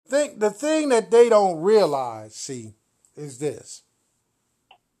the thing that they don't realize, see, is this.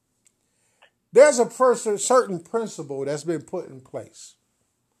 There's a certain principle that's been put in place.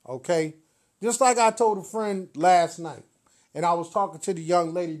 Okay? Just like I told a friend last night, and I was talking to the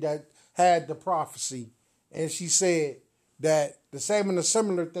young lady that had the prophecy, and she said that the same and the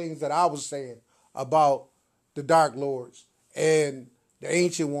similar things that I was saying about the Dark Lords and the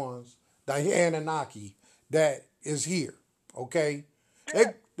Ancient Ones, the Anunnaki, that is here. Okay?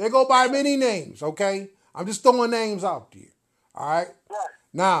 They go by many names, okay? I'm just throwing names out there. All right? Right.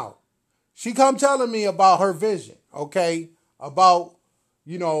 Now, she come telling me about her vision, okay? About,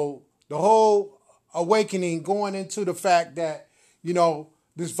 the whole awakening going into the fact that,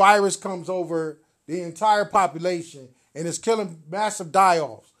 this virus comes over the entire population and it's killing massive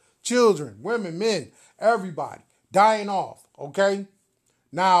die-offs. Children, women, men, everybody dying off, okay?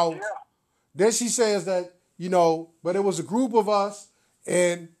 Now, then she says that, but it was a group of us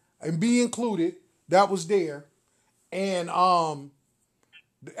and me included that was there. And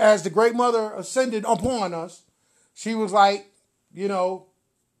as the Great Mother ascended upon us, she was like,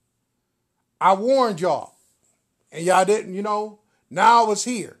 I warned y'all. And y'all didn't, now it's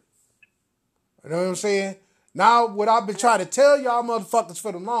here. You know what I'm saying? Now what I've been trying to tell y'all motherfuckers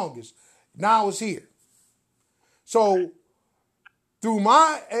for the longest, now it's here. So through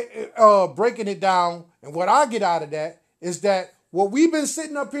my breaking it down, and what I get out of that is that what we've been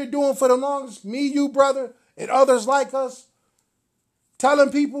sitting up here doing for the longest, me, you, brother, and others like us, telling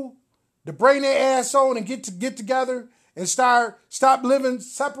people to bring their ass on and get together and stop living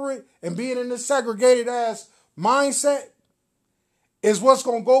separate and being in this segregated ass mindset is what's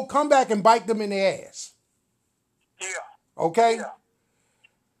going to come back and bite them in the ass. Yeah. Okay? Yeah.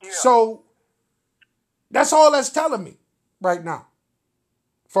 Yeah. So that's all that's telling me right now.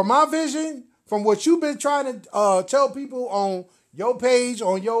 From my vision, from what you've been trying to tell people on your page,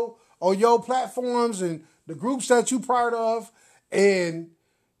 on your platforms and the groups that you part of, and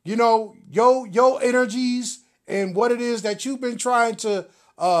your energies and what it is that you've been trying to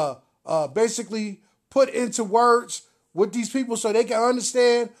basically put into words with these people so they can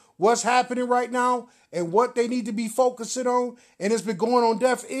understand what's happening right now and what they need to be focusing on, and it's been going on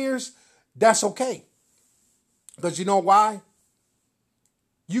deaf ears. That's okay, because you know why?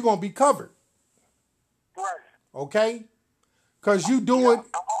 You're gonna be covered. Right. Okay? Because you doing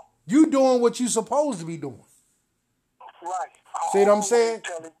what you're supposed to be doing. Right. See what I'm saying?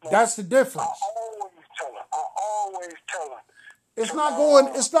 That's the difference. I always tell them. It's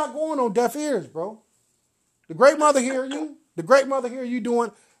not going on deaf ears, bro. The Great Mother hear you. The Great Mother hear you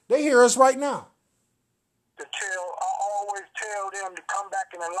doing. They hear us right now. I always tell them to come back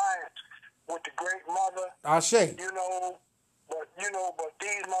in alliance with the Great Mother. I say. But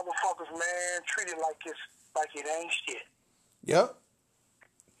these motherfuckers, man, treat it like it ain't shit. Yep.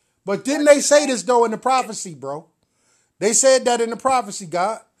 But didn't they say this though in the prophecy, bro? They said that in the prophecy,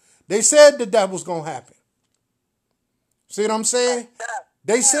 God. They said that was gonna happen. See what I'm saying?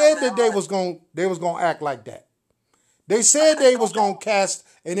 They said that they was gonna act like that. They said they was gonna cast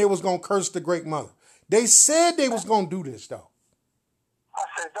and they was gonna curse the Great Mother. They said they was gonna do this though. I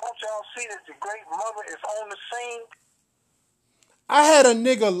said, don't y'all see that the Great Mother is on the scene? I had a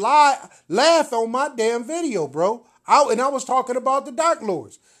nigga laugh on my damn video, bro. I was talking about the Dark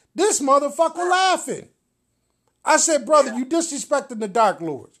Lords. This motherfucker laughing. I said, brother, you disrespecting the Dark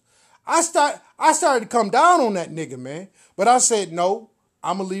Lords. I started to come down on that nigga, man. But I said, no,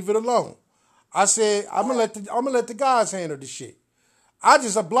 I'm gonna leave it alone. I said, I'm gonna let the guys handle the shit. I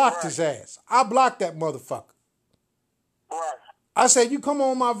blocked his ass. I blocked that motherfucker. Right. I said, you come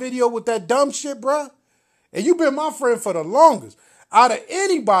on my video with that dumb shit, bruh, and you been my friend for the longest. Out of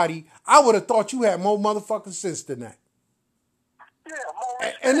anybody, I would have thought you had more motherfucking sense than that. Yeah,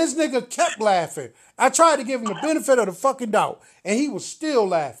 more and this nigga kept laughing. I tried to give him the benefit of the fucking doubt, and he was still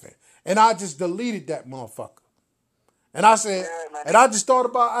laughing. And I just deleted that motherfucker. And I said, and I just thought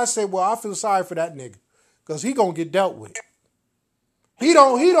about, I said, well, I feel sorry for that nigga, because he gonna get dealt with. He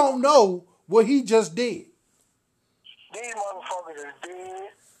don't know what he just did. These motherfuckers is dead,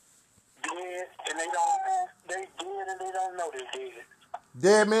 and they dead and they don't know they dead.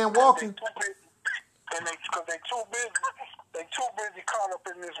 Dead man walking. Because they too busy caught up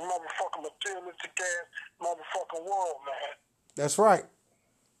in this motherfucking materialistic ass motherfucking world, man. That's right.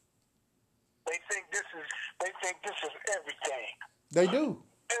 They think this is everything. They do.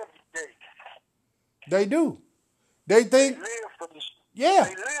 Everything. They do. They think. They live for this. Yeah.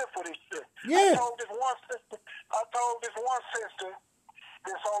 They live for this shit. Yeah. I told this one sister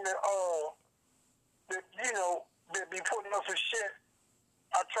that's on the that be putting up some shit.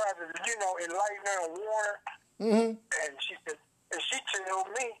 I tried to enlighten her and warn her. Mm-hmm. And she tell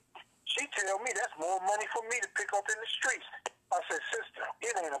tell me that's more money for me to pick up in the streets. I said, sister,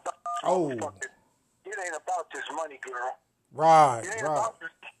 it ain't about it ain't about this money, girl. Right, it ain't right.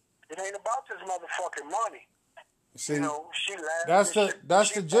 It ain't about this motherfucking money. See, you know, she laughed.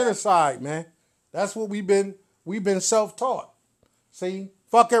 That's the genocide, man. That's what we've been self-taught. See,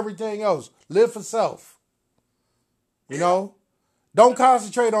 fuck everything else. Live for self. You know, don't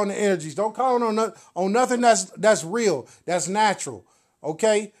concentrate on the energies. Don't count on nothing that's real, that's natural.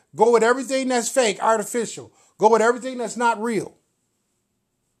 Okay, go with everything that's fake, artificial. Go with everything that's not real.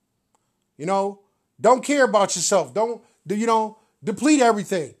 You know, don't care about yourself. Don't deplete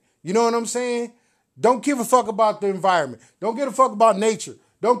everything. You know what I'm saying? Don't give a fuck about the environment. Don't give a fuck about nature.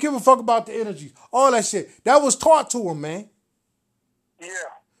 Don't give a fuck about the energies. All that shit. That was taught to him, man. Yeah.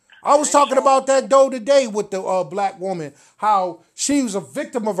 I was talking about that though today with the black woman, how she was a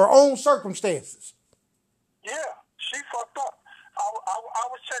victim of her own circumstances. Yeah, she fucked up. I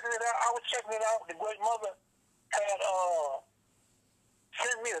was checking it out. The great mother had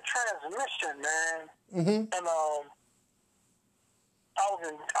sent me a transmission, man. Mm-hmm. And I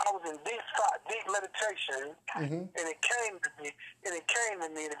was in deep meditation, and it came to me.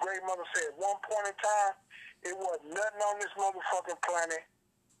 The great mother said, at one point in time, it wasn't nothing on this motherfucking planet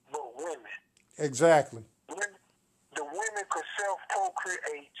but women. Exactly. The women could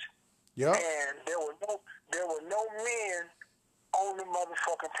self-procreate. Yep. And there were no men on the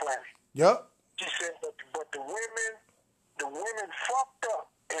motherfucking planet. Yep. She said, but the women fucked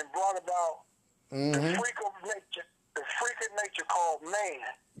up and brought about the freak of nature called man.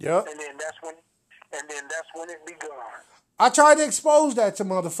 Yep. And then that's when it begun. I tried to expose that to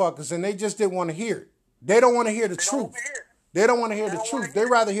motherfuckers, and they just didn't want to hear it. They don't want to hear the truth. They don't want to hear the truth. They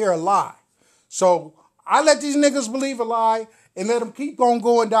rather hear a lie. So I let these niggas believe a lie and let them keep on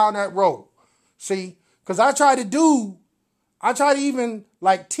going down that road. See, because I try to even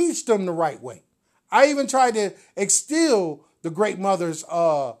like teach them the right way. I even try to instill the great mother's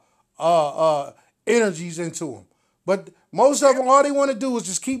energies into them. But most of them, all they want to do is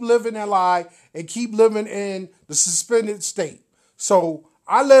just keep living their lie and keep living in the suspended state. So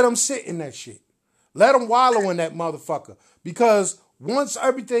I let them sit in that shit. Let them wallow in that motherfucker. Because once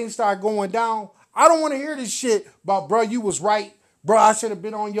everything start going down, I don't want to hear this shit about, bro, you was right. Bro, I should have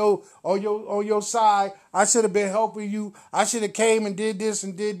been on your side. I should have been helping you. I should have came and did this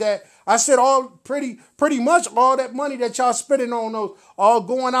and did that. I said all pretty much all that money that y'all spending on those, all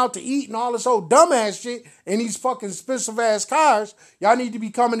going out to eat and all this old dumbass shit in these fucking expensive ass cars. Y'all need to be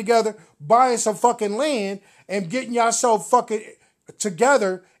coming together, buying some fucking land and getting yourself fucking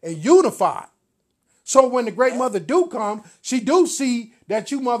together and unified. So when the great mother do come, she do see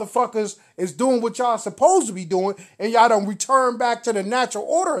that you motherfuckers is doing what y'all supposed to be doing, and y'all don't return back to the natural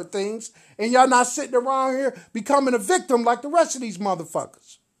order of things, and y'all not sitting around here becoming a victim like the rest of these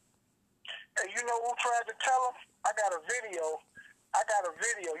motherfuckers. Hey, you know who tried to tell them? I got a video.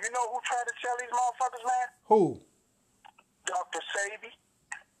 You know who tried to tell these motherfuckers, man? Who? Dr. Sebi.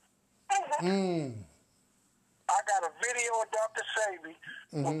 I got a video of Dr. Sebi,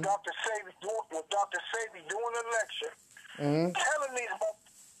 with Dr. Sebi doing a lecture, telling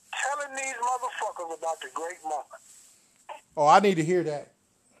these motherfuckers about the great mother. Oh, I need to hear that.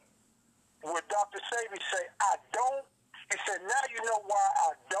 What Dr. Sebi say, he said, now you know why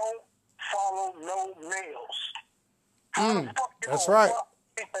I don't follow no males. How the fuck you that's gonna right.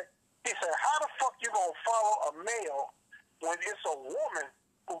 He said, how the fuck you gonna follow a male when it's a woman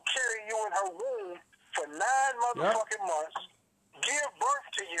who carry you in her womb for 9 motherfucking months, give birth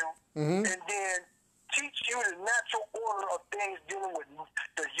to you, and then teach you the natural order of things dealing with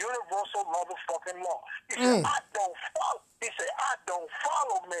the universal motherfucking law. He said, I don't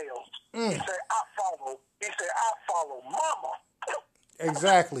follow males. He said, I follow mama.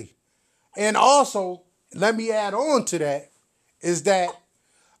 Exactly. And also, let me add on to that, is that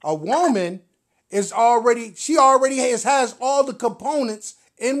a woman has all the components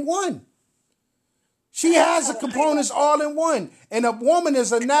in one. She has the components all in one. And a woman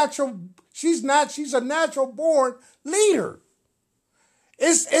is she's a natural born leader.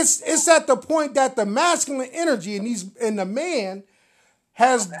 It's at the point that the masculine energy in the man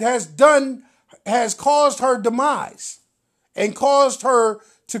has caused her demise and caused her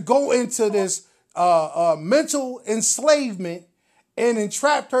to go into this mental enslavement and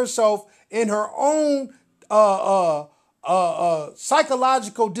entrapped herself in her own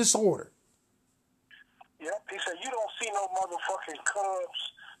psychological disorder. Yep, he said, you don't see no motherfucking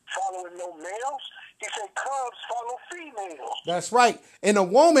cubs following no males. He said, cubs follow females. That's right. And a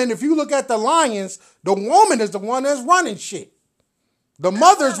woman, if you look at the lions, the woman is the one that's running shit. The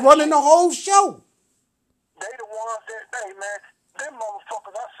mother's running the whole show. They the ones that, hey man, them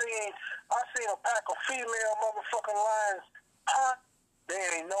motherfuckers, I seen a pack of female motherfucking lions hunt.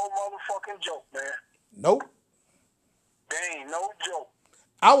 They ain't no motherfucking joke, man. Nope. They ain't no joke.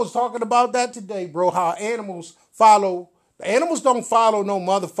 I was talking about that today, bro, how animals don't follow no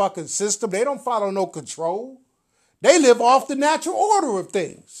motherfucking system. They don't follow no control. They live off the natural order of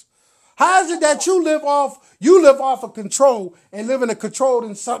things. How is it that you live off of control and live in a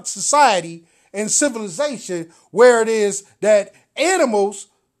controlled society and civilization where it is that animals,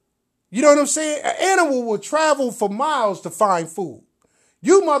 you know what I'm saying? An animal will travel for miles to find food.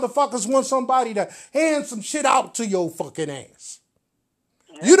 You motherfuckers want somebody to hand some shit out to your fucking ass.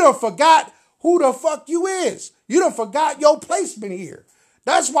 Yeah. You done forgot who the fuck you is. You done forgot your placement here.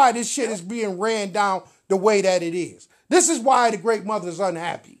 That's why this shit is being ran down the way that it is. This is why the great mother is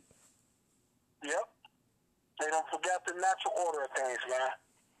unhappy. Yep. They don't forget the natural order of things, man.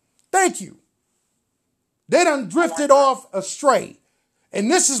 Thank you. They done drifted off astray.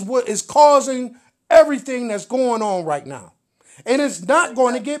 And this is what is causing everything that's going on right now. And it's not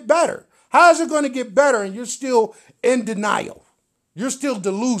going to get better. How is it going to get better and you're still in denial? You're still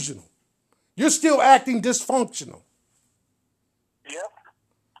delusional. You're still acting dysfunctional. Yep.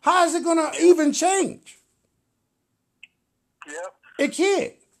 How is it going to even change? Yep. It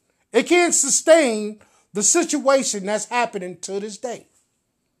can't. It can't sustain the situation that's happening to this day.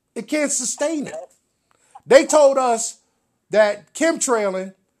 It can't sustain it. They told us that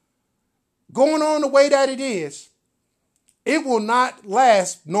chemtrailing, going on the way that it is, it will not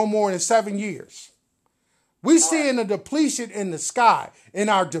last no more than 7 years. We seeing a depletion in the sky, in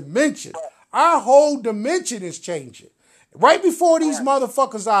our dimension. Our whole dimension is changing. Right before these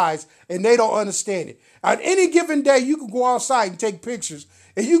motherfuckers' eyes, and they don't understand it. On any given day, you can go outside and take pictures,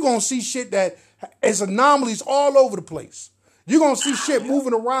 and you're going to see shit that is anomalies all over the place. You're going to see shit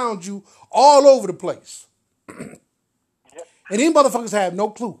moving around you all over the place. And these motherfuckers have no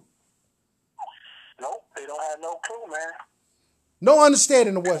clue. Nope, they don't have no clue, man. No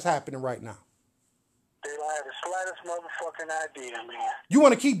understanding of what's happening right now. They don't have the slightest motherfucking idea, man. You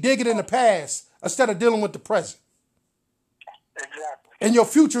want to keep digging in the past instead of dealing with the present. Exactly. And your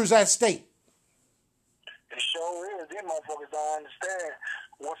future is at stake. It sure is. These motherfuckers don't understand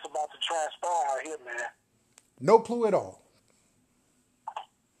what's about to transpire out here, man. No clue at all.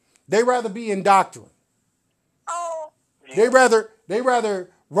 They rather be indoctrined. Oh. Yeah. They rather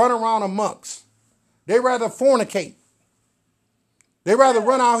run around amongst. They rather fornicate. They rather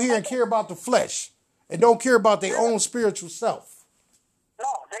run out here and care about the flesh and don't care about their own spiritual self. No,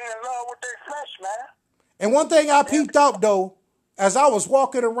 they in love with their flesh, man. And one thing I peeped out, though, as I was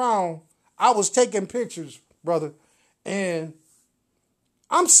walking around, I was taking pictures, brother, and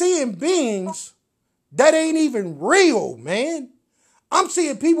I'm seeing beings that ain't even real, man. I'm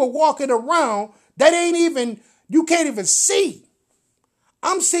seeing people walking around that ain't even, you can't even see.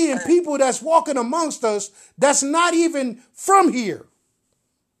 I'm seeing people that's walking amongst us that's not even from here.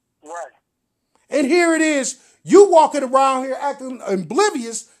 Right. And here it is, you walking around here acting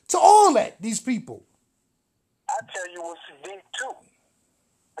oblivious to all that, these people. I tell you what's deep, too.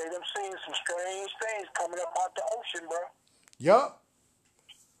 They done seen some strange things coming up out the ocean, bro. Yup.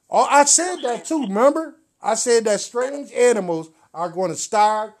 Oh, I said that too, remember? I said that strange animals are going to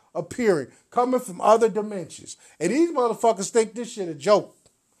start appearing, coming from other dimensions. And these motherfuckers think this shit a joke.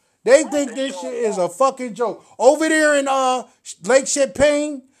 They think this shit is a fucking joke. Over there in Lake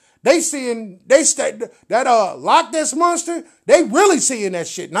Champagne, that Loch Ness Monster, they really seeing that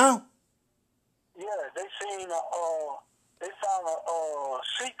shit now. Yeah, they seen they found a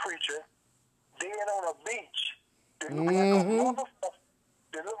sea creature dead on a beach. It looked like a motherfucker.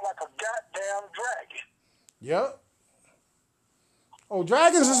 It looked like a goddamn dragon. Yep. Oh,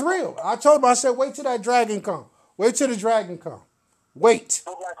 dragons is real. I told him, I said, wait till that dragon come. Wait till the dragon come. Wait.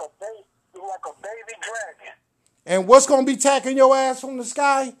 Look like a baby dragon. And what's going to be tacking your ass from the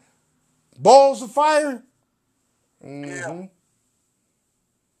sky? Balls of fire? Yeah.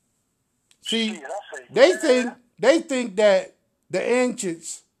 See, they think that the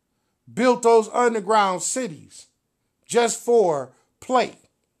ancients built those underground cities just for play.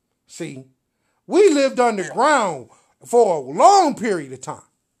 See, we lived underground for a long period of time.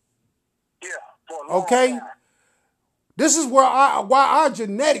 Yeah, for a long time. This is why our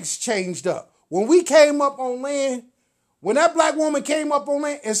genetics changed up. When we came up on land, when that black woman came up on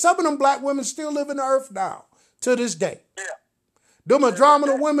land, and some of them black women still live in the earth now, to this day. Yeah. Them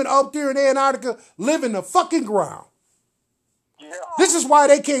Andromeda women up there in Antarctica live in the fucking ground. Yeah. This is why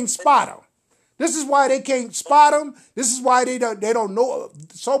they can't spot them. This is why they can't spot them. This is why they don't know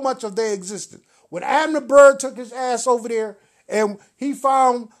so much of their existence. When Abner Byrd took his ass over there and he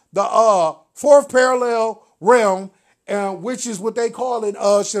found the fourth parallel realm which is what they call it,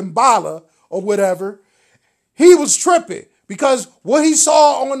 Shambhala or whatever. He was tripping because what he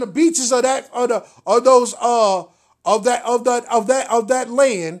saw on the beaches of that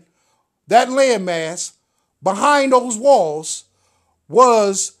landmass behind those walls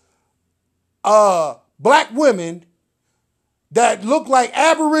was black women that looked like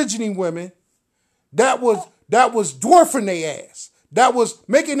Aborigine women that was dwarfing their ass. That was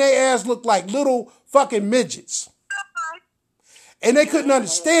making their ass look like little fucking midgets. And they couldn't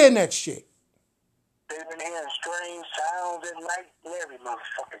understand that shit. They've been hearing strange sounds at night and every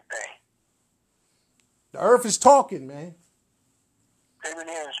motherfucking thing. The earth is talking, man. They've been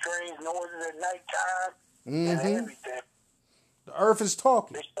hearing strange noises at nighttime and everything. The earth is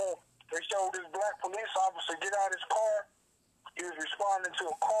talking. They showed this black police officer get out his car. He was responding to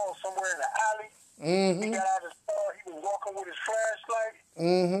a call somewhere in the alley. He got out of his car. He was walking with his flashlight.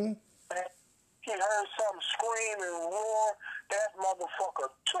 And he heard something scream and roar. That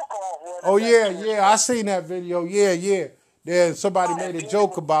motherfucker took off. Oh, yeah. I seen that video. Yeah. Then somebody made a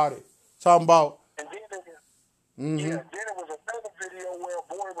joke about it. Talking about... And then then it was another video where a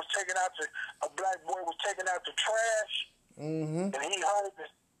black boy was taking out the trash. And he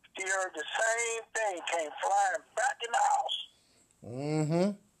heard the same thing came flying back in the house.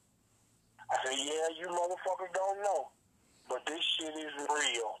 I said, yeah, you motherfuckers don't know, but this shit is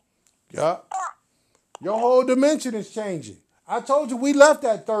real. Yeah. Your whole dimension is changing. I told you we left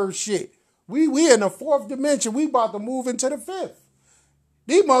that third shit. We in the fourth dimension. We about to move into the fifth.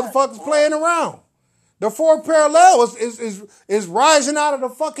 These motherfuckers playing around. The fourth parallel is rising out of the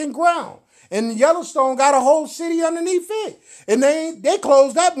fucking ground. And Yellowstone got a whole city underneath it. And they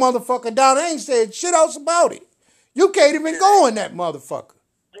closed that motherfucker down. They ain't said shit else about it. You can't even go in that motherfucker.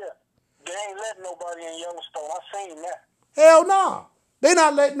 Yeah. They ain't letting nobody in Yellowstone. I seen that. Hell no. They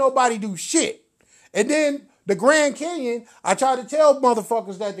not letting nobody do shit. And then the Grand Canyon, I try to tell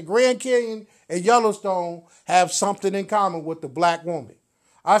motherfuckers that the Grand Canyon and Yellowstone have something in common with the black woman.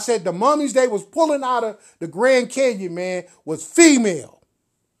 I said the mummies they was pulling out of the Grand Canyon, man, was female.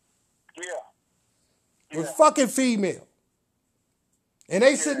 Yeah. Was fucking female. And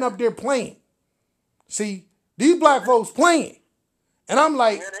they sitting up there playing. See, these black folks playing. And I'm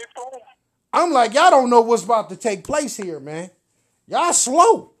like, y'all don't know what's about to take place here, man. Y'all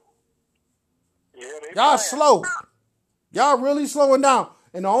slow. Y'all slow. Y'all really slowing down.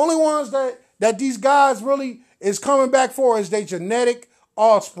 And the only ones that these guys really is coming back for is their genetic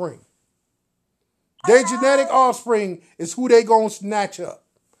offspring. Their genetic offspring is who they gonna snatch up.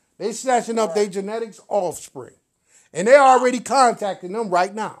 They snatching up their genetics offspring. And they're already contacting them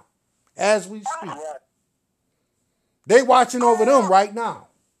right now. As we speak. They watching over them right now.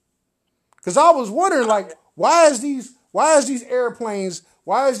 Cause I was wondering, like, why is these airplanes,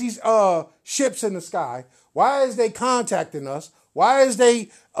 why is these ships in the sky? Why is they contacting us? Why is they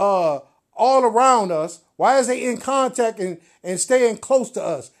all around us? Why is they in contact and staying close to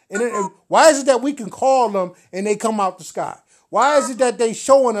us? And why is it that we can call them and they come out the sky? Why is it that they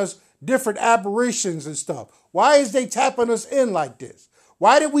showing us different apparitions and stuff? Why is they tapping us in like this?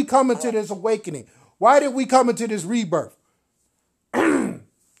 Why did we come into this awakening? Why did we come into this rebirth?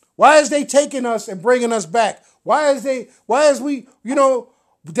 Why is they taking us and bringing us back? Why is we,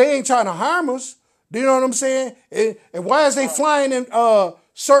 they ain't trying to harm us. You know what I'm saying? And why is they flying in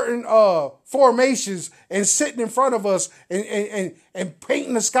certain formations and sitting in front of us and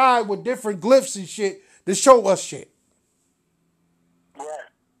painting the sky with different glyphs and shit to show us shit?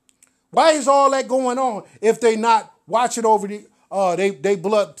 Why is all that going on if they not watching over they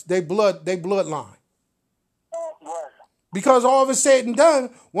bloodline? Because all of it's said and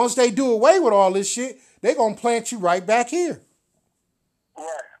done, once they do away with all this shit, they gonna plant you right back here.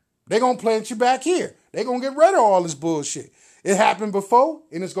 They gonna plant you back here. They gonna get rid of all this bullshit. It happened before,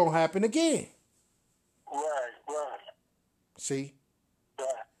 and it's gonna happen again. See?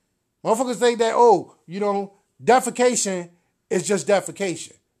 Motherfuckers think that, defecation is just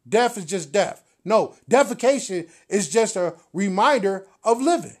defecation. Death is just death. No, defecation is just a reminder of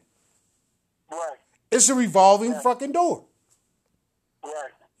living. It's a revolving fucking door.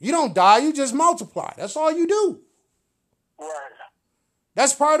 You don't die, you just multiply. That's all you do.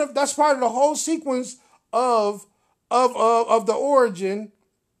 That's part of the whole sequence of the origin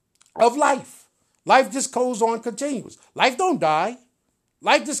of life. Life just goes on continuous. Life don't die.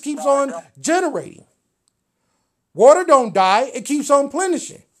 Life just keeps on generating. Water don't die, it keeps on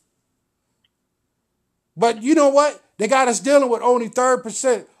plenishing. But you know what? They got us dealing with only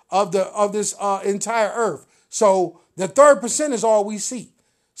 3% of this entire earth. So the 3% is all we see.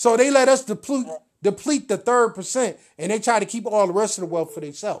 So they let us deplete the 3%, and they try to keep all the rest of the wealth for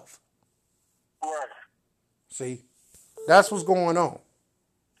themselves. See? That's what's going on.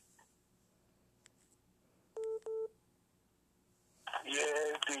 Yeah,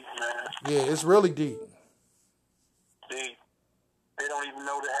 it's deep, man. Yeah, it's really deep. Deep. They don't even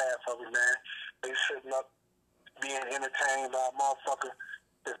know the half of it, man. They sitting up being entertained by a motherfucker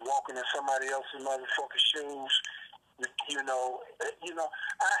that's walking in somebody else's motherfucking shoes. You know,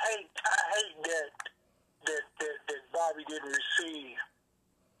 I hate that Bobby didn't receive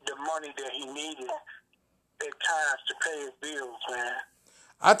the money that he needed at times to pay his bills, man.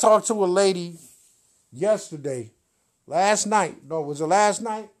 I talked to a lady yesterday, last night. No, was it last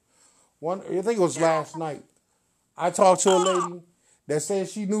night? I think it was last night. I talked to a lady that said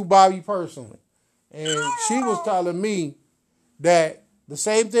she knew Bobby personally. And she was telling me that the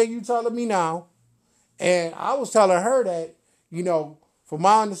same thing you telling me now. And I was telling her that, from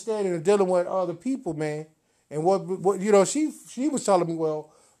my understanding of dealing with other people, man, and what she was telling me,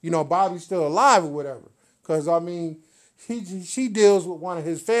 well, Bobby's still alive or whatever. Because, she deals with one of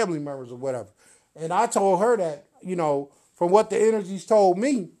his family members or whatever. And I told her that, from what the energies told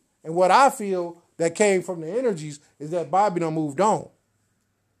me and what I feel that came from the energies is that Bobby done moved on.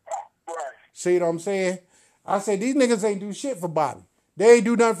 Right. See what I'm saying? I said, these niggas ain't do shit for Bobby. They ain't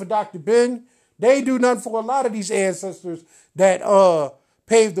do nothing for Dr. Ben. They ain't do nothing for a lot of these ancestors that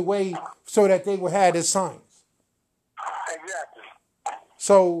paved the way so that they would have this science. Exactly.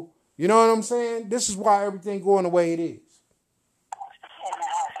 So, you know what I'm saying? This is why everything going the way it is.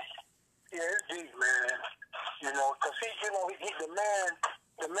 Yeah, it's deep, man. Because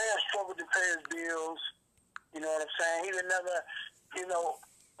the man struggled to pay his bills. You know what I'm saying? He would never,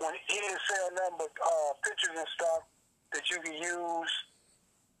 when he didn't sell nothing but pictures and stuff that you can use,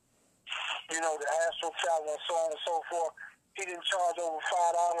 the astral travel and so on and so forth. He didn't charge over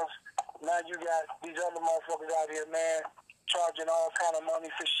 $5. Now you got these other motherfuckers out here, man, charging all kind of money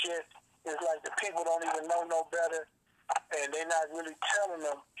for shit. It's like the people don't even know no better, and they're not really telling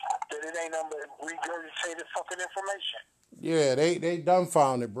them that it ain't nothing but regurgitated fucking information. Yeah, they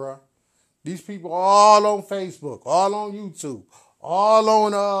dumbfounded, bro. These people all on Facebook, all on YouTube, all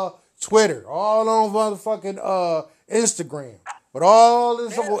on Twitter, all on motherfucking Instagram, but all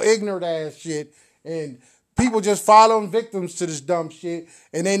this whole ignorant ass shit, and people just following victims to this dumb shit,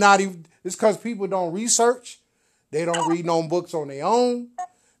 and they not even. It's because people don't research, they don't read no books on their own.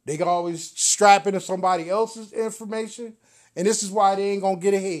 They can always strap into somebody else's information, and this is why they ain't gonna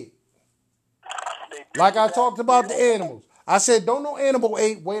get ahead. Like I talked about the animals. I said, don't no animal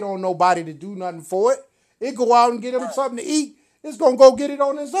wait on nobody to do nothing for it. It go out and get him something to eat. It's going to go get it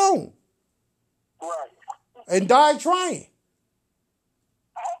on its own. Right. And die trying.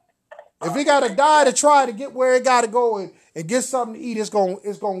 If it got to die to try to get where it got to go and get something to eat, it's going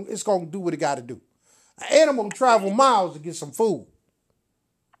to do what it got to do. An animal travel miles to get some food.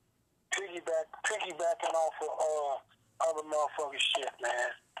 Piggybacking off of other motherfucking shit,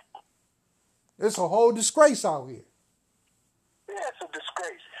 man. It's a whole disgrace out here. Yeah, it's a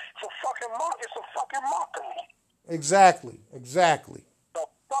disgrace. It's a fucking mockery. Exactly. A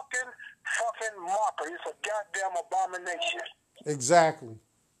fucking mockery. It's a goddamn abomination. Exactly.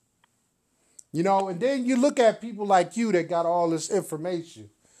 And then you look at people like you that got all this information.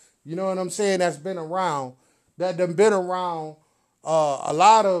 You know what I'm saying? That's been around. That done been around a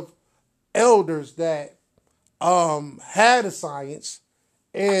lot of elders that had a science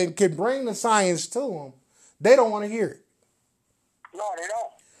and can bring the science to them. They don't want to hear it. No, they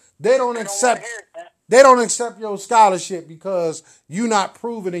don't. They don't accept your scholarship because you not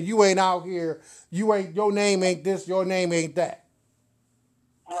proven and you ain't out here. Your name ain't this, your name ain't that.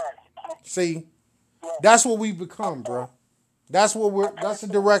 Right. See? Right. That's what we've become, bro. That's the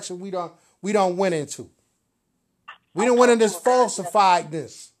direction we don't went into. We don't went into this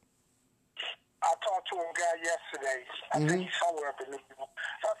falsifiedness. I talked to a guy yesterday. I think he's somewhere up in New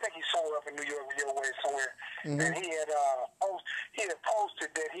York. Your way somewhere. And he had posted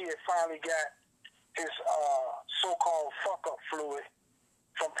that he had finally got his so-called fuck-up fluid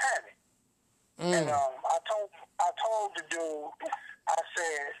from Panic. And I told the dude, I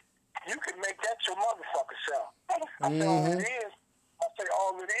said, you can make that your motherfucker self. I said,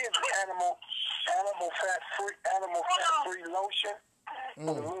 all it is animal fat-free lotion,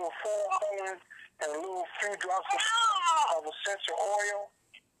 with a little foam and a little few drops of essential oil,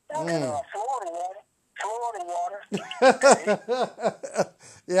 and Florida water.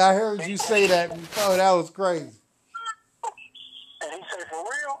 Yeah, I heard you say that before. That was crazy. And he said, for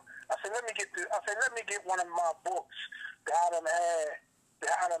real? I said, let me get one of my books that I done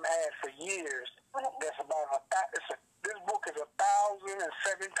had for years. That's about this book is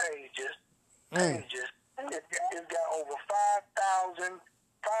 1,007 pages. It's got over 5,000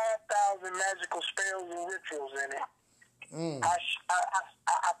 magical spells and rituals in it. I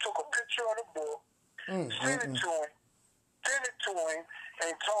took a picture of the book, sent it to him,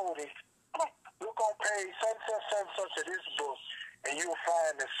 and told him, look on page such of this book, and you'll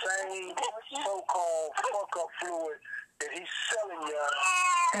find the same so-called fuck-up fluid that he's selling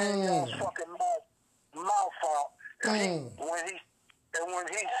y'all, and y'all's fucking mouth out. And when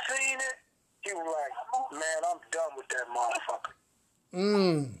he seen it, he was like, man, I'm done with that motherfucker.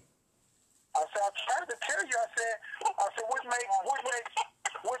 I said, I tried to tell you. I said, what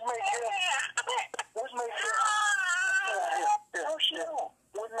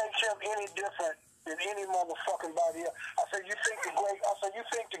makes him any different than any motherfucking body else? I said, you think the great mother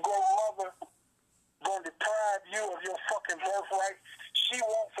gonna deprive you of your fucking birthright? She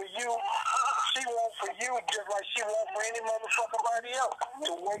won't for you just like she won't for any motherfucking body else.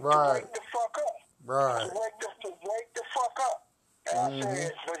 To wake the fuck up. Right. To wake the fuck up. And I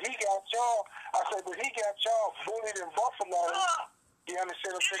said, but he got y'all bullied and buffaloed. You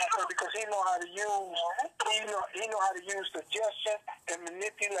understand what I'm saying? I said, because he know how to use suggestion and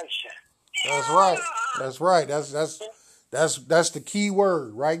manipulation. That's right. That's the key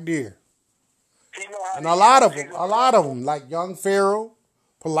word right there. And a lot of them, like Young Pharaoh,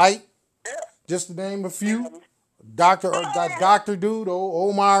 Polite, just to name a few. Dr. Dude,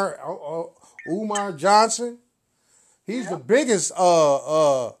 Umar Johnson. He's the biggest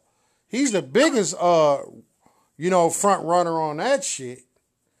front runner on that shit.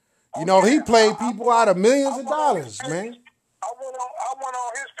 You know, he played people out of millions of dollars, man. I went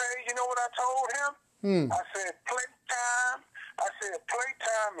on his page, you know what I told him? I said,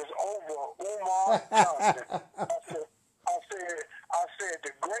 playtime is over, Umar Johnson. I said,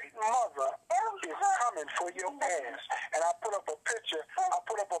 the great mother is coming for your ass. And I put up a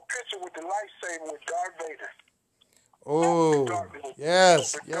picture with the lightsaber with Darth Vader. Oh,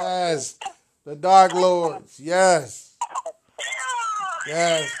 yes. The Dark Lords, yes.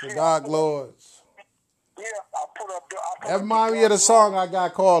 Yes, the Dark Lords. Yeah, I put up that reminds me of the song I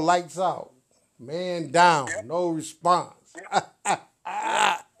got called Lights Out. Man down, no response. I put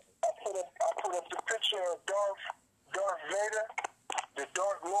up the picture of Darth Vader, the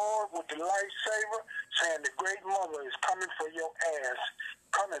Dark Lord with the lightsaber, saying the great mother is coming for your ass.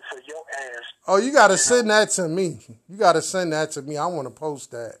 Oh, you got to send that to me. I want to post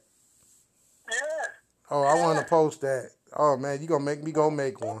that. Yeah. Oh, I want to post that. Oh, man, you going to make me go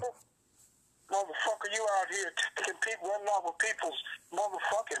make one. Motherfucker, you out here taking people, running off with people's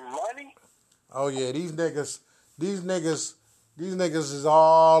motherfucking money? Oh, yeah, these niggas is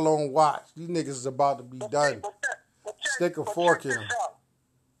all on watch. These niggas is about to be done. Stick a fork in them.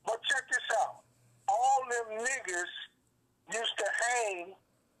 But check this out. All them niggas used to hang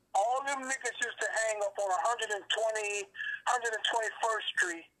up on 121st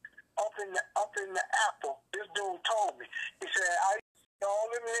Street up in the Apple. This dude told me. He said, I see all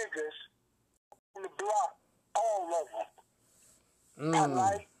them niggas on the block, all of them.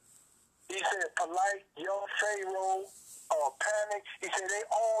 Polite. He said Polite, Young Pharaoh, Panic. He said they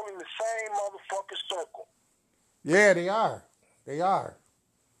all in the same motherfucking circle. Yeah, they are.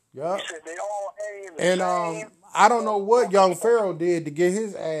 Yep. He said they all hang in the same. And I don't know what Young Pharaoh did to get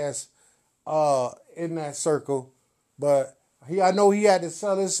his ass in that circle, but I know he had to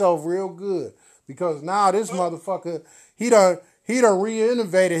sell himself real good, because now this motherfucker he done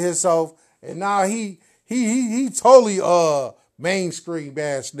reinnovated himself, and now he totally mainstream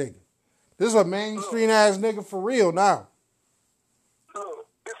ass nigga. This is a mainstream ass nigga for real now. Look,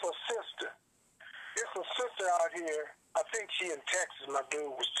 it's a sister out here. I think she in Texas. My dude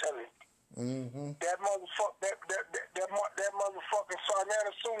was telling. That motherfucking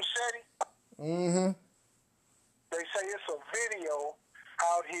Sarnetta Sunseti. They say it's a video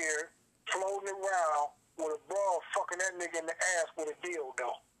out here floating around with a broad fucking that nigga in the ass with a dildo.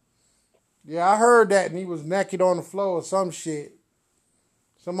 Yeah, I heard that, and he was naked on the floor or some shit.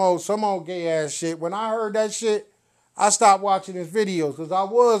 Some old gay ass shit. When I heard that shit, I stopped watching his videos, because I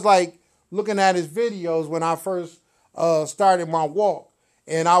was like looking at his videos when I first started my walk.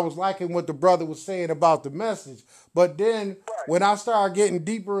 And I was liking what the brother was saying about the message. But then when I started getting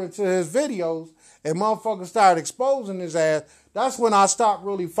deeper into his videos and motherfuckers started exposing his ass, that's when I stopped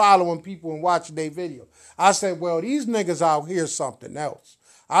really following people and watching their videos. I said, well, these niggas out here something else.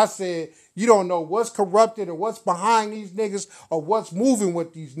 I said, you don't know what's corrupted or what's behind these niggas or what's moving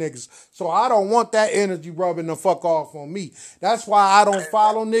with these niggas. So I don't want that energy rubbing the fuck off on me. That's why I don't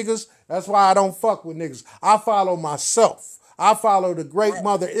follow niggas. That's why I don't fuck with niggas. I follow myself. I follow the great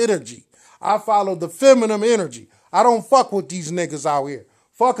mother energy. I follow the feminine energy. I don't fuck with these niggas out here.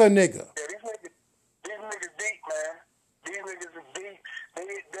 Fuck a nigga. Yeah, these niggas deep, man. These niggas are deep. They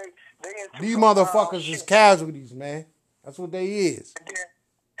These motherfuckers is casualties, man. That's what they is.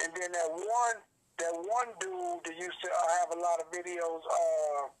 And then that one dude that used to have a lot of videos.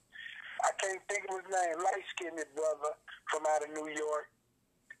 I can't think of his name. Light-skinned brother from out of New York.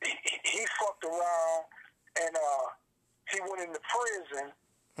 He fucked around and he went into prison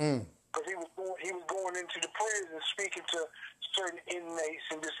because he was going into the prison speaking to certain inmates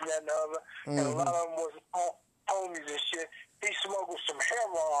and this and that and the other. And a lot of them was homies and shit. He smuggled some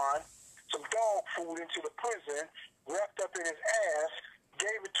heroin, some dog food into the prison, wrapped up in his ass,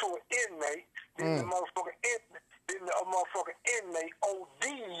 gave it to an inmate. Then the motherfucking inmate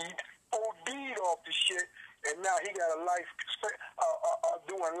OD'd off the shit, and now he got a life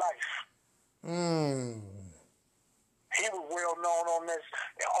doing life. He was well known on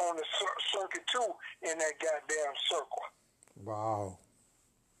the circuit too in that goddamn circle. Wow.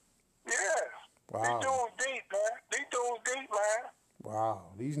 Yeah. Wow. These dudes deep, man.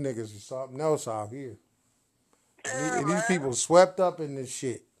 Wow. These niggas is something else out here. Yeah, and these people swept up in this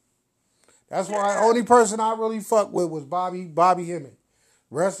shit. That's why the only person I really fuck with was Bobby Hemmett.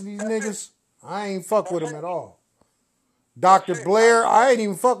 Rest of these niggas, I ain't fuck with him at all. Dr. Blair, I ain't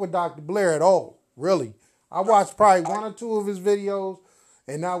even fuck with Dr. Blair at all. Really. I watched probably one or two of his videos,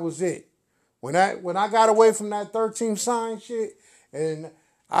 and that was it. When I got away from that 13th sign shit, and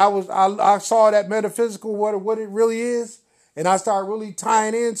I saw that metaphysical what it really is, and I started really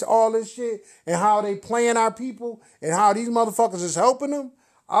tying into all this shit and how they playing our people and how these motherfuckers is helping them,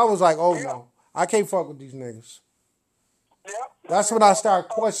 I was like, oh no, I can't fuck with these niggas. That's when I started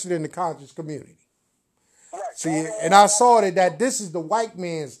questioning the conscious community. See, and I saw that this is the white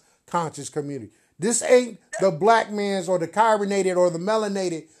man's conscious community. This ain't the black man's or the carbonated or the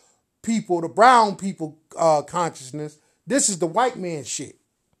melanated people, the brown people consciousness. This is the white man's shit.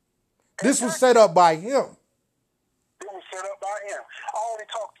 This was set up by him. It was set up by him. I only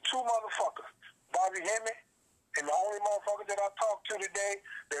talked to two motherfuckers, Bobby Hemmett, and the only motherfucker that I talked to today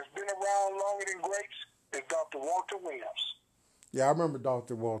that's been around longer than grapes is Dr. Walter Williams. Yeah, I remember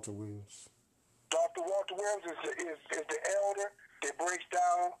Dr. Walter Williams. Dr. Walter Williams is the elder that breaks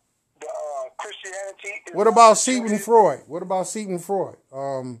down the Christianity. What about Sigmund Freud? What about Sigmund Freud?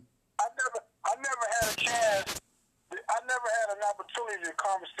 I never had a chance. I never had an opportunity to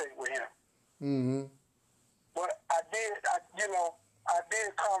conversate with him. Mm-hmm. But I did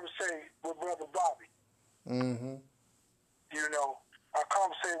conversate with Brother Bobby. Mm-hmm. You know, I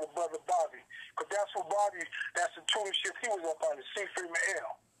conversated with Brother Bobby. Because that's what Bobby, that's the tutorship he was up on, the C. Freeman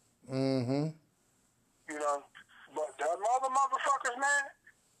L. Mm-hmm. You know, but the other motherfuckers, man,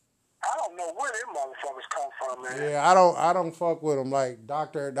 I don't know where them motherfuckers come from, man. Yeah, I don't fuck with them. Like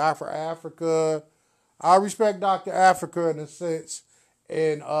Dr. Africa. I respect Dr. Africa in a sense.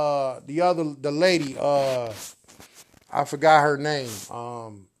 And the lady, I forgot her name.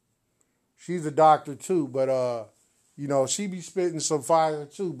 She's a doctor too, but she be spitting some fire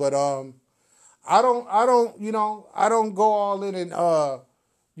too. But I don't go all in and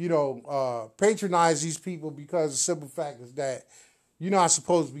patronize these people because the simple fact is that you're not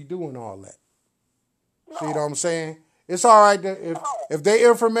supposed to be doing all that. No. See what I'm saying? It's all right that if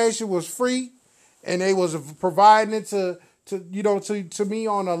their information was free and they was providing it to me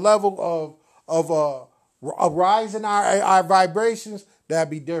on a level of rising our vibrations,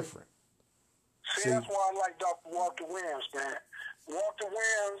 that'd be different. See, that's why I like Dr. Walter Williams, man. Walter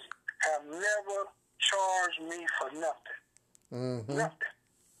Williams have never charged me for nothing. Mm-hmm. Nothing.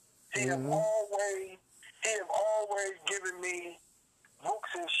 He have always given me books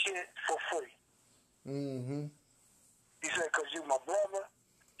and shit for free. Mm-hmm. He said, because you my brother.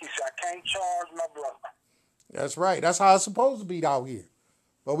 He said, I can't charge my brother. That's right. That's how it's supposed to be out here.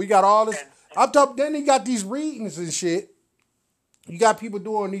 But we got all this. Then you got these readings and shit. You got people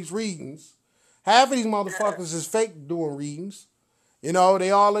doing these readings. Half of these motherfuckers is fake doing readings. You know,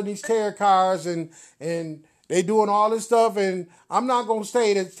 they all in these tarot cards and they doing all this stuff. And I'm not going to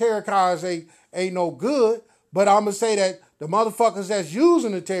say that tarot cards ain't no good, but I'm going to say that the motherfuckers that's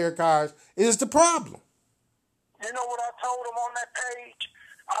using the tarot cards is the problem. You know what I told them on that page?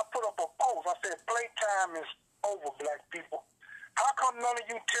 I put up a post. I said, playtime is over, black people. How come none of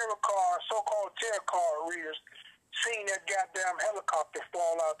you so-called tarot card readers, seen that goddamn helicopter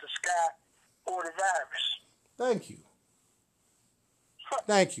fall out the sky or the virus? Thank you.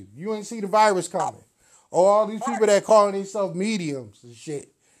 Thank you. You ain't see the virus coming. Or all these people that calling themselves mediums and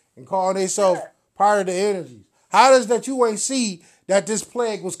shit and calling themselves part of the energies. How does that you ain't see that this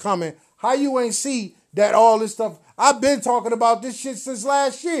plague was coming? How you ain't see that all this stuff? I've been talking about this shit since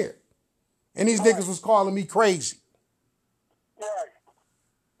last year. And these niggas was calling me crazy.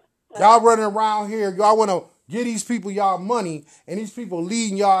 Y'all running around here. Y'all want to give these people y'all money and these people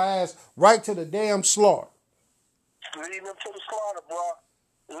leading y'all ass right to the damn slaughter. Lead them to the slaughter, bro.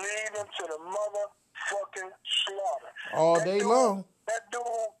 Lead them to the motherfucking slaughter. All day long. That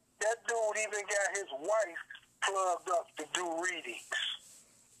dude even got his wife plugged up to do readings.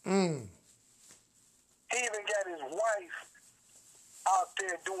 He even got his wife out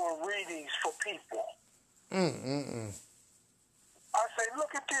there doing readings for people. I say,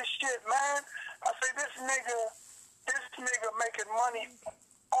 look at this shit, man. I say, this nigga making money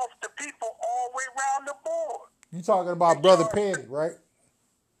off the people all the way around the board. You talking about Brother Panic, right?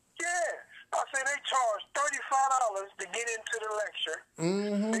 Yeah. I say they charge $35 to get into the lecture.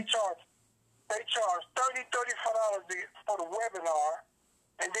 They charge $35 for the webinar,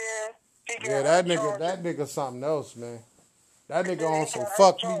 and then he got that nigga something else, man. That nigga on some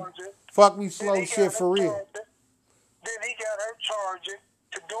fuck me slow shit for real. Then he got her charging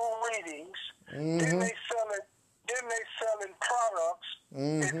to do readings. Then they selling products.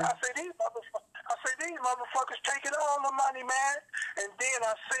 And I say these motherfuckers taking all the money, man. And then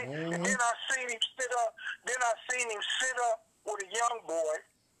I seen him sit up with a young boy,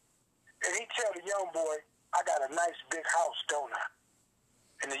 and he tell the young boy, "I got a nice big house, don't I?"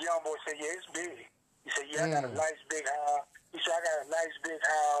 And the young boy said, "Yeah, it's big." He said, "Yeah, I got a nice big house." He said, "I got a nice big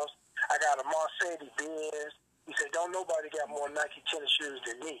house. I got a Mercedes Benz." He said, "Don't nobody got more Nike tennis shoes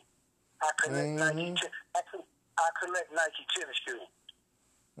than me. I collect Nike tennis shoes."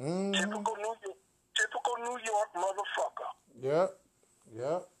 Typical New York motherfucker. Yep.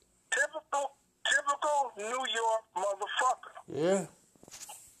 Typical New York motherfucker. Yeah.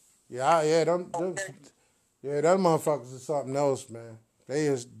 Them motherfuckers is something else, man. They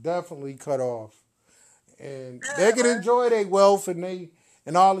is definitely cut off. And they can enjoy their wealth and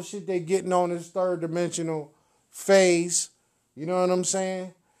all the shit they getting on this third dimensional phase. You know what I'm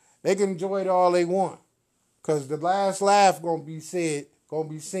saying? They can enjoy it all they want. Cause the last laugh gonna be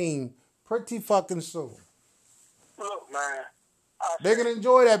seen pretty fucking soon. Look, man. They can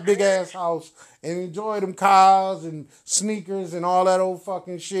enjoy that big ass house and enjoy them cars and sneakers and all that old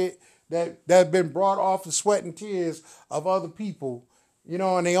fucking shit that been brought off the sweat and tears of other people, you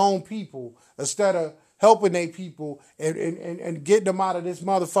know, and their own people, instead of helping their people and getting them out of this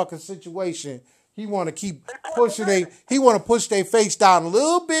motherfucking situation. He want to keep pushing he want to push their face down a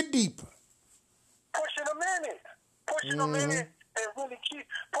little bit deeper. Pushing them in it and really keep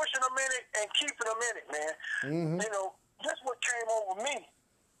pushing them in it and keeping them in it, man. You know, that's what came over me.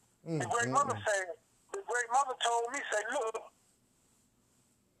 The great mother told me, say, look,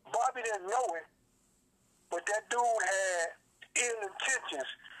 Bobby didn't know it, but that dude had ill intentions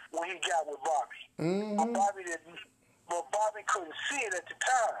when he got with Bobby. But Bobby couldn't see it at the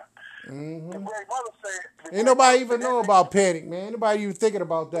time. The great mother said, ain't nobody even know about Panic, man. Ain't nobody even thinking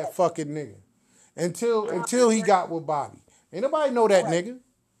about that fucking nigga until he got with Bobby. Ain't nobody know that nigga.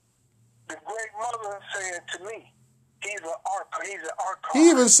 The great mother said to me, he's an archive. He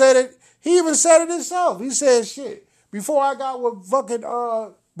even said it himself. He said, shit, before I got with fucking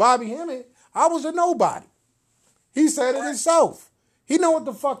Bobby Hemmett, I was a nobody. He said it himself. He know what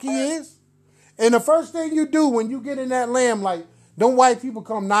the fuck he is. And the first thing you do when you get in that lamplight, them white people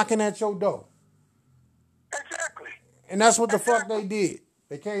come knocking at your door. Exactly. And that's what the fuck they did.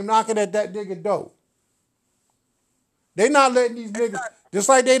 They came knocking at that nigga door. They not letting these niggas, just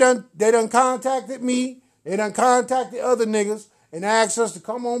like they done contacted me, they done contacted other niggas and asked us to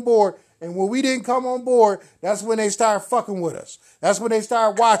come on board. And when we didn't come on board, that's when they started fucking with us. That's when they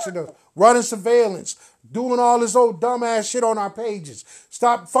started watching us, running surveillance, doing all this old dumbass shit on our pages.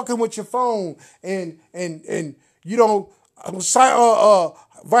 Stop fucking with your phone and you know,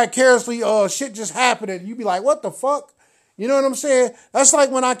 vicariously shit just happened and you be like, what the fuck? You know what I'm saying? That's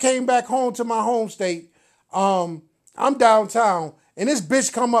like when I came back home to my home state. I'm downtown and this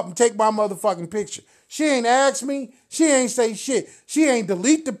bitch come up and take my motherfucking picture. She ain't asked me. She ain't say shit. She ain't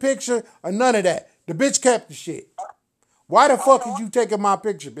delete the picture or none of that. The bitch kept the shit. Why the fuck is you taking my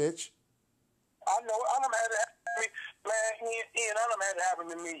picture, bitch? I know. I done had it happen to me, man. Ian, I done had it happen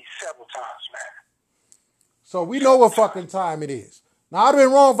to me several times, man. So we know what fucking time it is. Now, I'd have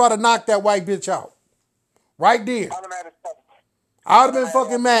been wrong if I'd have knocked that white bitch out. Right there. I done had it happen. I would have been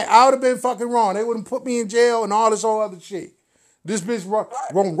fucking mad. I would have been fucking wrong. They wouldn't put me in jail and all this whole other shit. This bitch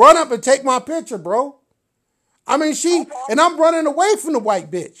run up and take my picture, bro. I mean, and I'm running away from the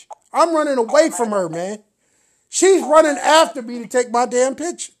white bitch. I'm running away from her, man. She's running after me to take my damn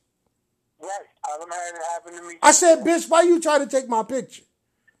picture. Right. I done had it happen to me. I said, bitch, why you trying to take my picture?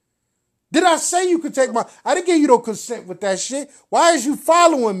 Did I say you could take I didn't give you no consent with that shit. Why is you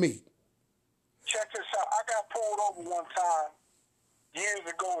following me? Check this out. I got pulled over one time years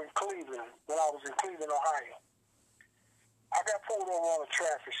ago in Cleveland when I was in Cleveland, Ohio. I got pulled over on a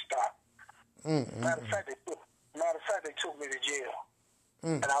traffic stop. Matter of fact, Matter of fact, they took me to jail.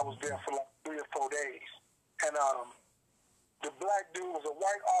 And I was there for like 3 or 4 days. And the black dude was a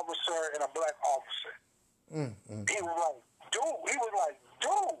white officer and a black officer. He was like,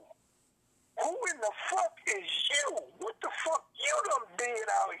 dude, who in the fuck is you? What the fuck you done did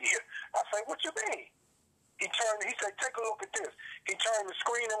out here? I say, what you mean? He said, take a look at this. He turned the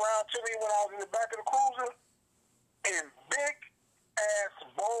screen around to me when I was in the back of the cruiser. In big ass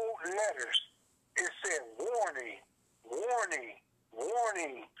bold letters, it said, warning, warning,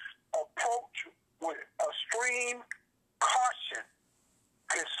 warning, approach with extreme caution,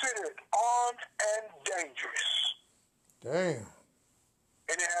 considered armed and dangerous. Damn.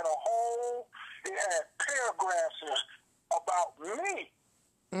 And it had paragraphs about me.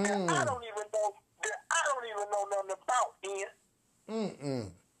 And I don't even know nothing about Ian.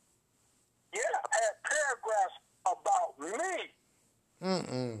 Yeah, I had paragraphs about me.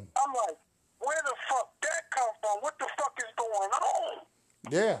 I'm like, where the fuck that come from? What the fuck is going on?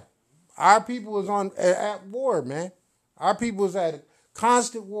 Yeah. Our people is at war, man. Our people is at a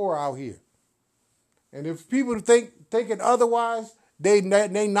constant war out here. And if people thinking otherwise, they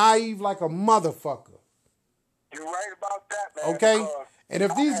naive like a motherfucker. You're right about that, man. Okay? And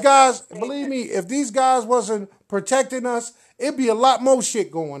if these guys, believe me, if these guys wasn't protecting us, it'd be a lot more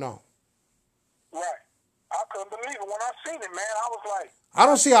shit going on. Right. I couldn't believe it. When I seen it, man, I was like... I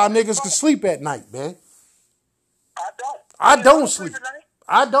don't see how niggas can sleep at night, man. I don't. I don't sleep.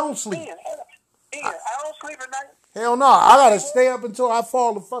 I don't sleep. Ian, I don't sleep at night. Hell no. I gotta stay up until I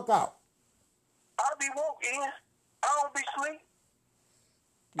fall the fuck out. I'll be woke, Ian. I don't be sleep.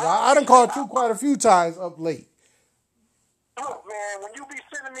 Yeah, I done called you quite a few times up late. Look, man, when you be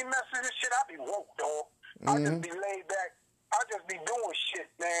sending me messages and shit, I be woke, dog. I just be laid back. I just be doing shit,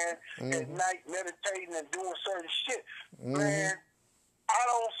 man, at night, meditating and doing certain shit. Man, I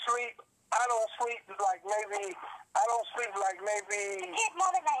don't sleep like maybe, okay, I don't sleep like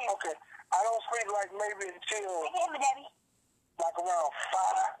maybe until like around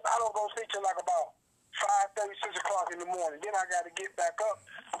 5. I don't go sleep till like about 5:30, 6 o'clock in the morning. Then I got to get back up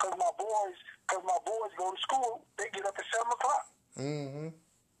because my boys go to school. They get up at 7 o'clock.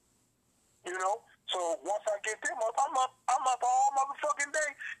 You know, so once I get them up, I'm up all motherfucking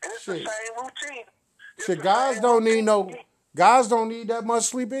day, and it's the same routine. Shit, guys don't need that much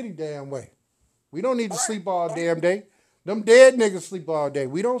sleep any damn way. We don't need to sleep all damn day. Them dead niggas sleep all day.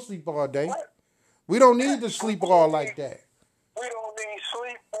 We don't sleep all day. Right. We don't need to sleep all like that. We don't need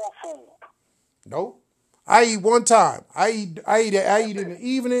sleep or food. Nope. I eat one time. I eat in the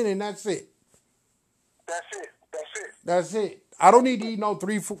evening, and that's it. That's it. I don't need to eat no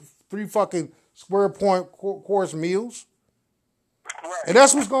three fucking square point course meals. Right. And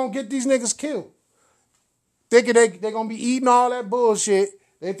that's what's gonna get these niggas killed. Thinking they gonna be eating all that bullshit.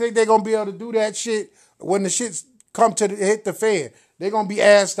 They think they gonna be able to do that shit when the shit's come to hit the fan. They gonna be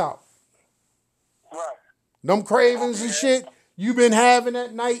assed out. Right. Them cravings and shit you been having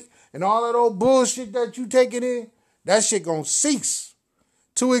at night and all that old bullshit that you taking in, that shit gonna cease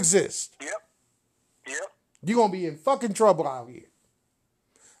to exist. Yep. You gonna be in fucking trouble out here.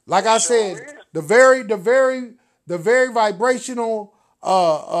 Like I said, the very vibrational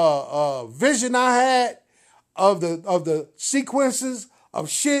vision I had of the sequences of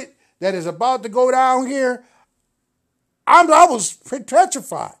shit that is about to go down here, I was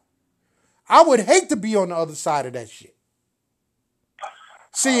petrified. I would hate to be on the other side of that shit.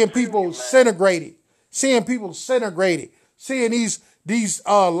 Seeing people disintegrated, seeing these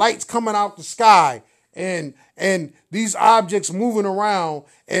lights coming out the sky and these objects moving around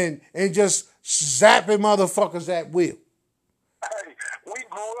and just zapping motherfuckers at will. Hey, we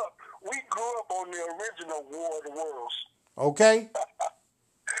grew up on the original War of the Worlds. Okay?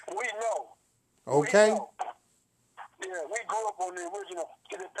 We know. Okay? We know. Yeah, we grew up on the original.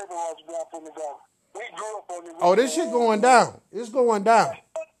 Get the paper routes down from the gun. We grew up on the original. Oh, this shit going down. It's going down.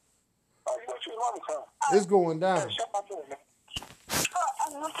 Oh, you got your money, son. It's going down. Shut my door, man.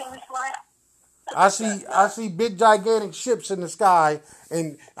 I'm looking this way. I see big gigantic ships in the sky,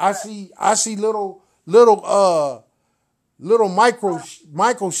 and I see little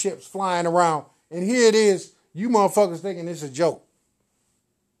micro ships flying around, and here it is. You motherfuckers thinking it's a joke.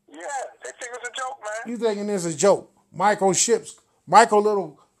 Yeah, they think it's a joke, man. You thinking it's a joke? Micro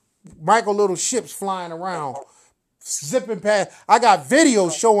little ships flying around, zipping past. I got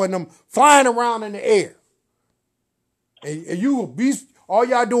videos showing them flying around in the air, and you be. All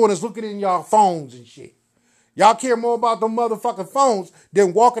y'all doing is looking in y'all phones and shit. Y'all care more about them motherfucking phones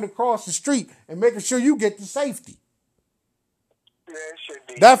than walking across the street and making sure you get to safety. Yeah, it should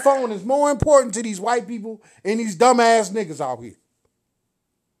be. That phone is more important to these white people and these dumbass niggas out here.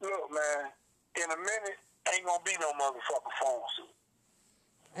 Look, man, in a minute, Ain't gonna be no motherfucking phone suit.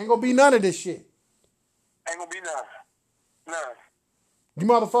 Ain't gonna be none of this shit. Ain't gonna be none. None. You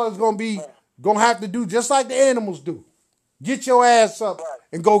motherfuckers gonna have to do just like the animals do. Get your ass up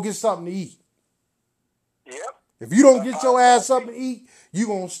and go get something to eat. Yep. If you don't get your ass up and eat, you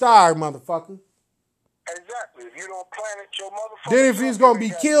gonna starve, motherfucker. Exactly. If you don't planet your motherfucker. Then if it's gonna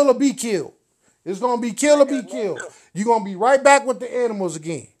be kill or be killed. It's gonna be kill or be killed. You're gonna be right back with the animals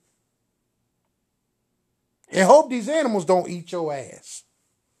again. And hope these animals don't eat your ass.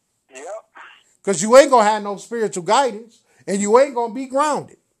 Yep. Because you ain't gonna have no spiritual guidance and you ain't gonna be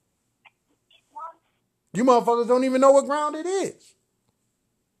grounded. You motherfuckers don't even know what grounded is.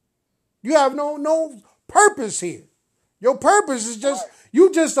 You have no purpose here. Your purpose is just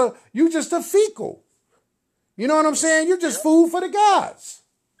you just a fecal. You know what I'm saying? You're just food for the gods.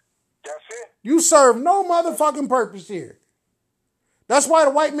 That's it. You serve no motherfucking purpose here. That's why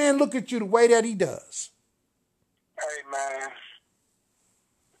the white man look at you the way that he does. Hey, man.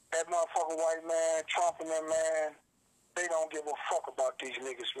 That motherfucking white man, Trump and them, man, they don't give a fuck about these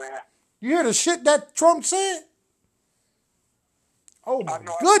niggas, man. You hear the shit that Trump said? Oh, my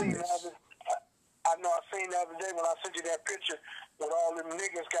goodness. I know I seen the other day when I sent you that picture with all them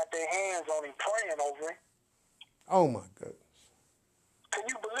niggas got their hands on him praying over him. Oh, my goodness. Can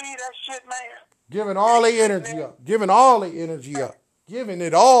you believe that shit, man? Giving all their energy up. Giving all their energy up. Giving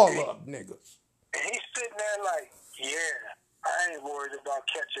it all up, niggas. And he's sitting there like, yeah, I ain't worried about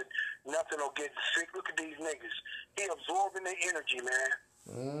catching nothing or getting sick. Look at these niggas. He absorbing their energy, man.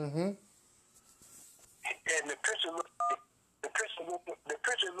 Mm-hmm. And the picture look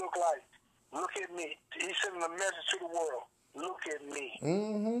like, look at me. He's sending a message to the world. Look at me.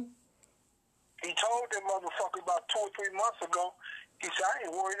 Mm-hmm. He told them motherfuckers about 2 or 3 months ago, he said, I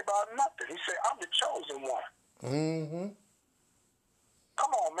ain't worried about nothing. He said, I'm the chosen one. Mm-hmm.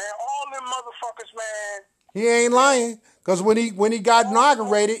 Come on, man. All them motherfuckers, man. He ain't lying. Because when he got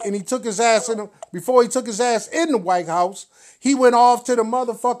inaugurated and he took his ass before he took his ass in the White House, he went off to the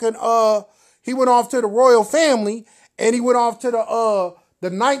motherfucking he went off to the royal family and he went off to the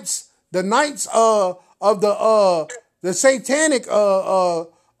knights of the satanic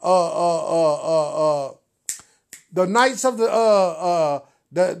the knights of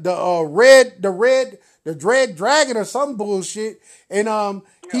the dread dragon or some bullshit, and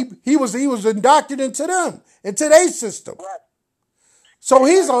he was inducted into their system. Right. So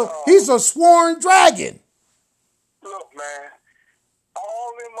he's a sworn dragon. Look, man,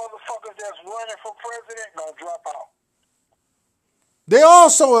 all them motherfuckers that's running for president gonna drop out. They all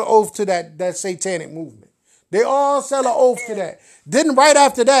saw an oath to that satanic movement. They all sell an oath to that. Then right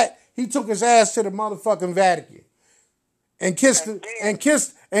after that, he took his ass to the motherfucking Vatican and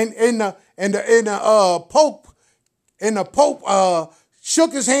the Pope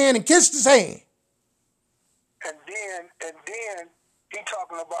shook his hand and kissed his hand. And then he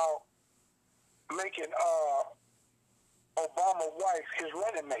talking about making Obama's wife his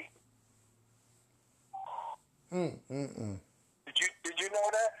running mate. Did you know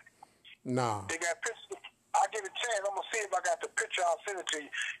that? Nah. They got pictures. I'll give it a chance. I'm gonna see if I got the picture. I'll send it to you.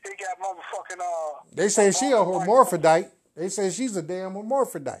 They got motherfucking They say she a hermaphrodite. They say she's a damn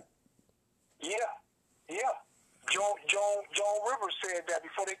hermaphrodite. Yeah. Joan Rivers said that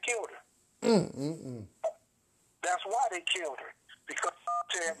before they killed her. That's why they killed her. Because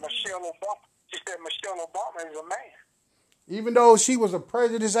she said Michelle Obama is a man. Even though she was a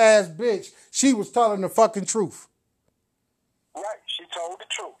prejudiced ass bitch, she was telling the fucking truth. Right. She told the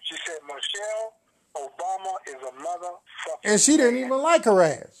truth. She said Michelle Obama is a motherfucker. And she didn't even like her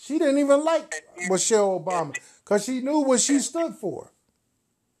ass. She didn't even like Michelle Obama because she knew what she stood for.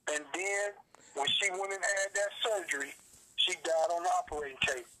 And then when she went and had that surgery, she died on the operating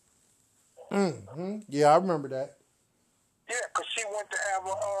table. Yeah, I remember that. Yeah, because she went to have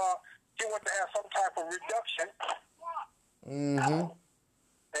some type of reduction.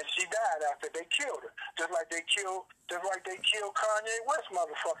 And she died after they killed her. Just like they killed Kanye West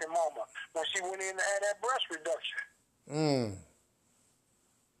motherfucking mama when she went in and had that breast reduction.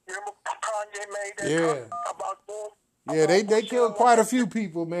 Remember Kanye made that about doing? Yeah, they killed quite a few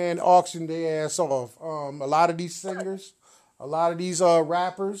people, man, auctioned their ass off. A lot of these singers, a lot of these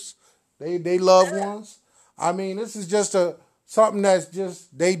rappers, they loved ones. I mean, this is just something that's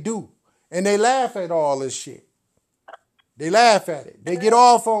just they do. And they laugh at all this shit. They laugh at it. They get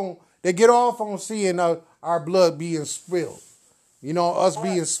off on seeing our blood being spilled. You know, us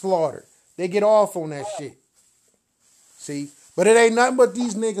being slaughtered. They get off on that shit. See? But it ain't nothing but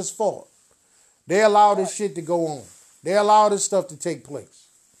these niggas' fault. They allow this shit to go on. They allow this stuff to take place.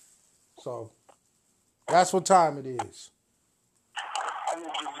 So, that's what time it is. I need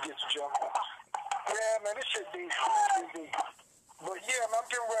you to get to jump Yeah, man, this shit deep. But yeah, man, I'm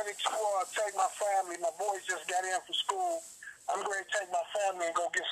getting ready to take my family. My boys just got in from school. I'm ready to take my family and go get